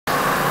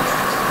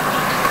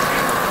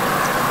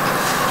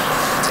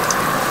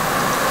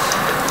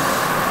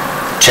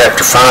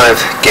Chapter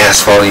 5,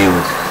 Gas Volume,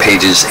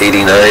 pages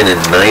 89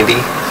 and 90,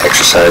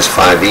 Exercise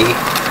 5E.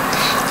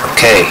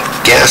 Okay,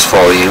 gas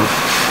volume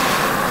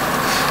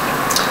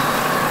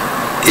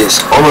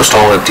is almost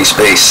all empty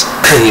space.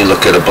 You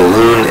look at a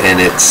balloon and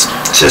it's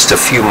just a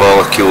few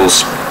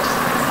molecules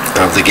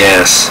of the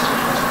gas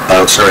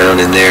bouncing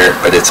around in there,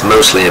 but it's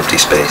mostly empty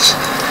space.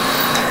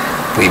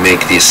 We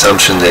make the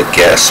assumption that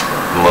gas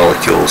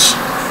molecules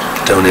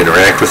don't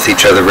interact with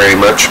each other very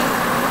much,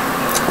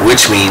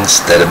 which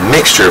means that a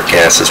mixture of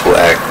gases will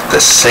act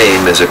the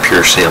same as a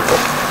pure sample.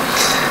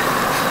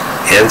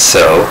 And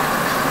so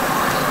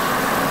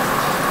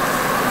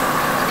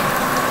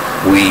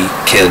we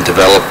can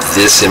develop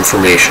this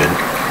information,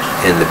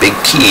 and the big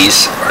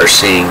keys are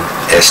seeing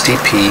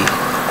STP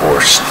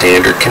or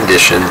standard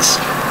conditions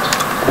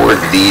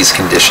or these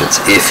conditions.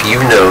 If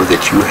you know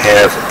that you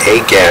have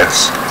a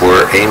gas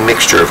or a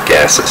mixture of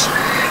gases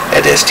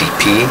at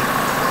STP,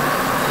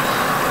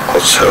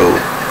 also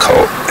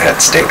called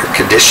at standard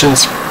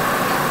conditions,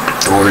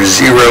 or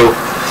 0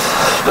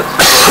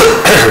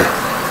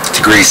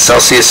 degrees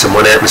Celsius and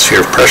 1 atmosphere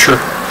of pressure,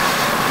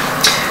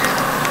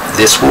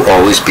 this will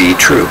always be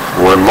true.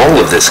 1 mole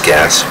of this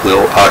gas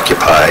will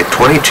occupy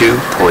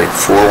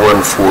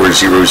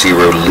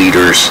 22.41400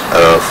 liters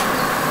of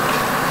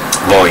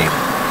volume.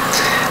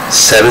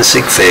 7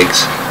 sig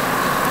figs,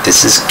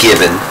 this is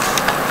given,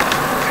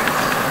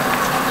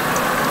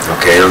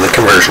 okay, on the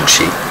conversion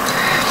sheet,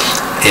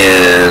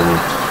 and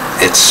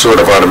it's sort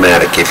of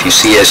automatic. If you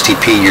see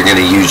STP, you're going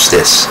to use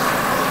this.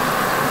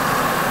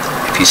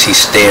 If you see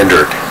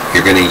standard,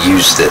 you're going to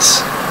use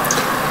this.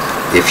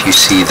 If you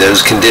see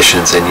those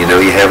conditions and you know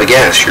you have a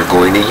gas, you're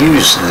going to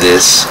use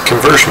this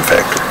conversion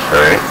factor.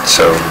 Alright,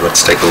 so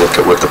let's take a look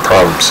at what the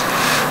problems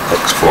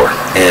looks for.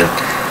 And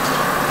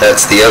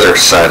that's the other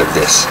side of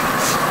this.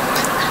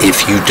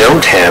 If you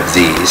don't have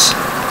these,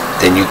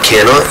 then you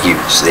cannot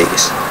use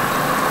these,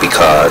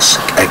 because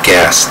a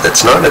gas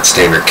that's not at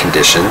standard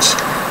conditions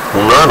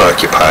will not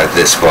occupy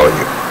this volume.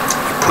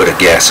 You put a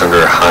gas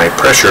under a high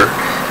pressure,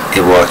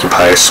 it will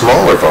occupy a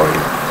smaller volume.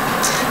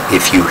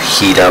 If you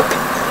heat up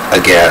a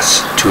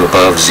gas to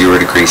above 0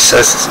 degrees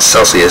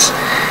Celsius,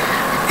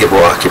 it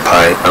will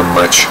occupy a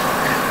much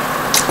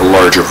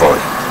larger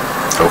volume.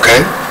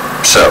 Okay?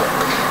 So,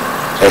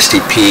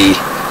 STP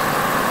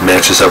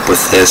matches up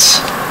with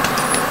this,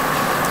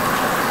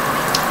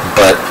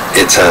 but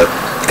it's an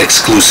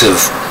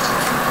exclusive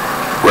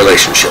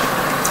relationship.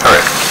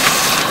 Alright.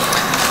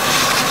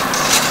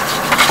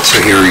 So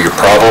here are your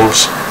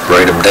problems.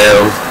 Write them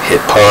down,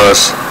 hit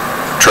pause,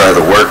 try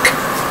the work,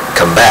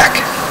 come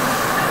back.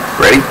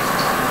 Ready?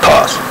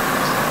 Pause.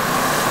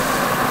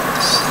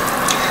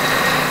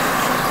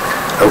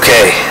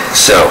 Okay,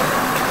 so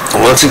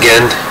once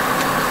again,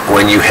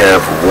 when you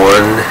have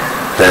one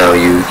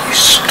value, you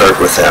start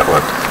with that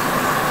one.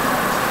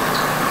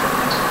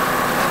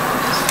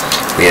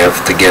 We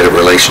have to get a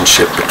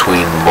relationship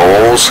between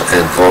moles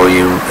and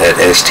volume at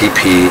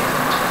STP,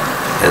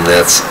 and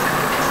that's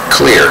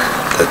clear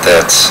that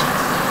that's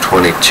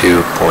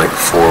 22.41400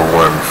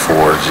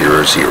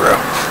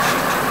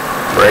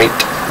 right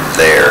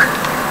there,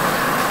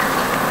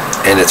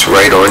 and it's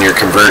right on your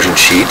conversion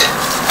sheet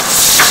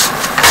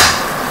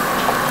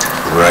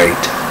right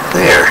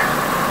there.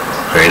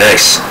 Very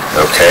nice.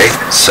 Okay,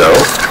 so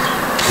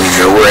we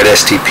know we're at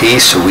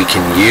STP, so we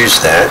can use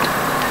that.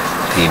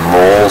 The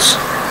moles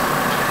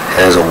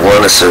has a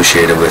 1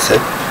 associated with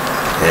it,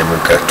 and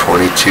we've got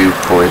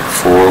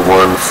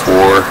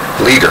 22.414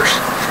 liters.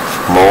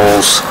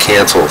 Moles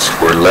cancels.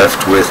 We're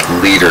left with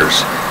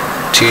liters.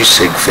 2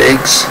 sig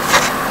figs,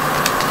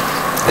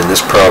 and this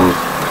problem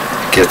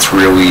gets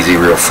real easy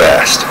real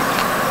fast.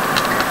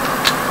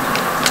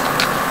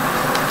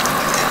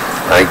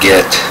 I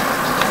get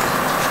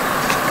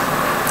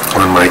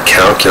on my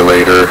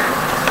calculator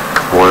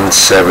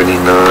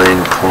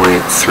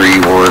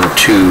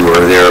 179.312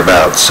 or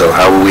thereabouts. So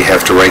how will we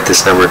have to write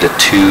this number to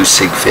 2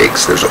 sig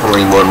figs? There's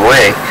only one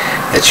way.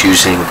 That's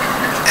using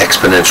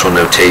exponential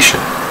notation.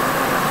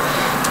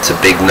 It's a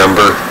big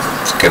number.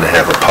 It's going to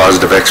have a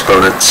positive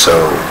exponent,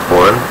 so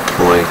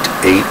 1.8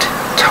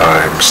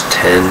 times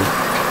 10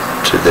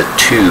 to the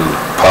 2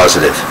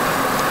 positive.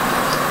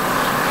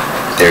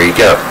 There you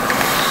go.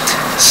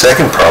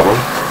 Second problem,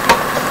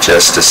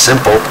 just as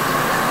simple.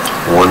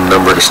 One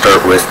number to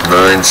start with,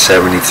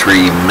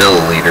 973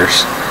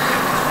 milliliters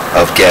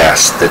of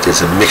gas that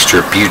is a mixture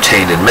of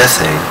butane and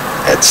methane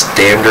at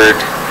standard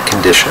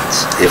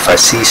conditions. If I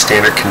see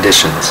standard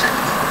conditions,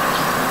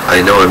 I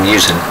know I'm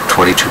using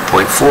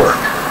 22.4.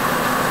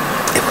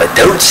 If I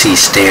don't see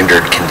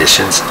standard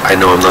conditions, I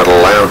know I'm not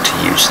allowed to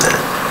use that.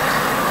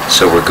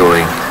 So we're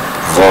going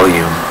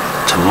volume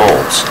to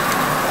moles.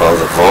 Well,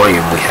 the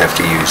volume we have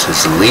to use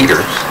is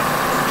liters,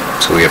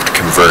 so we have to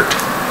convert.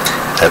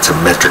 That's a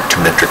metric to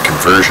metric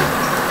conversion.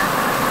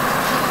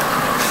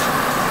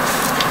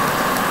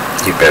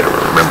 You better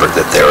remember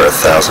that there are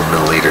 1,000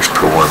 milliliters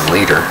per 1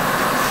 liter.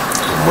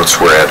 And once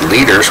we're at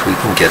liters, we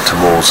can get to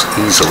moles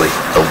easily.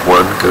 The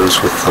 1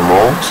 goes with the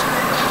moles.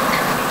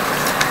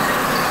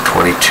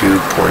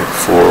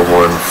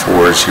 22.41400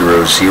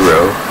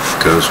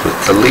 goes with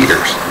the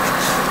liters.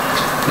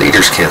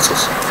 Liters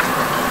cancels.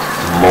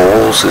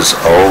 Moles is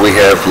all we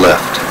have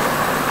left.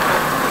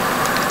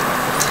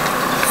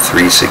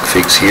 3 sig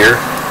figs here.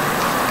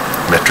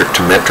 Metric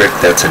to metric,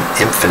 that's an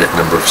infinite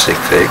number of sig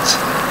figs.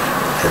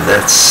 And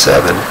that's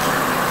 7.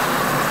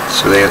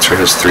 So the answer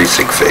has 3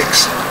 sig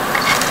figs.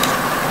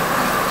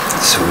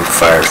 So we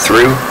fire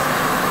through.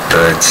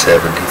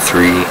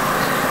 973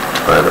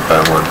 divided by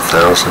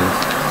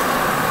 1,000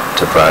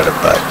 divided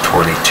by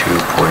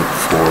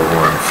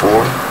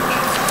 22.414.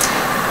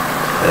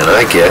 And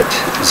I get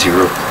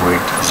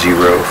 0.0434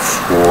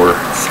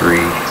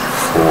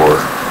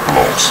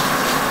 moles.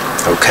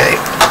 Okay,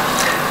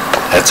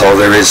 that's all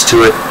there is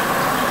to it.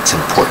 It's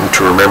important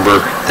to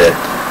remember that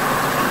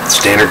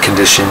standard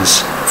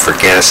conditions for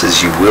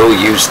gases, you will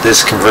use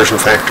this conversion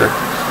factor.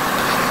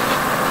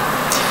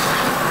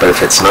 But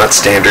if it's not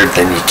standard,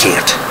 then you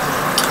can't.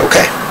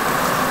 Okay.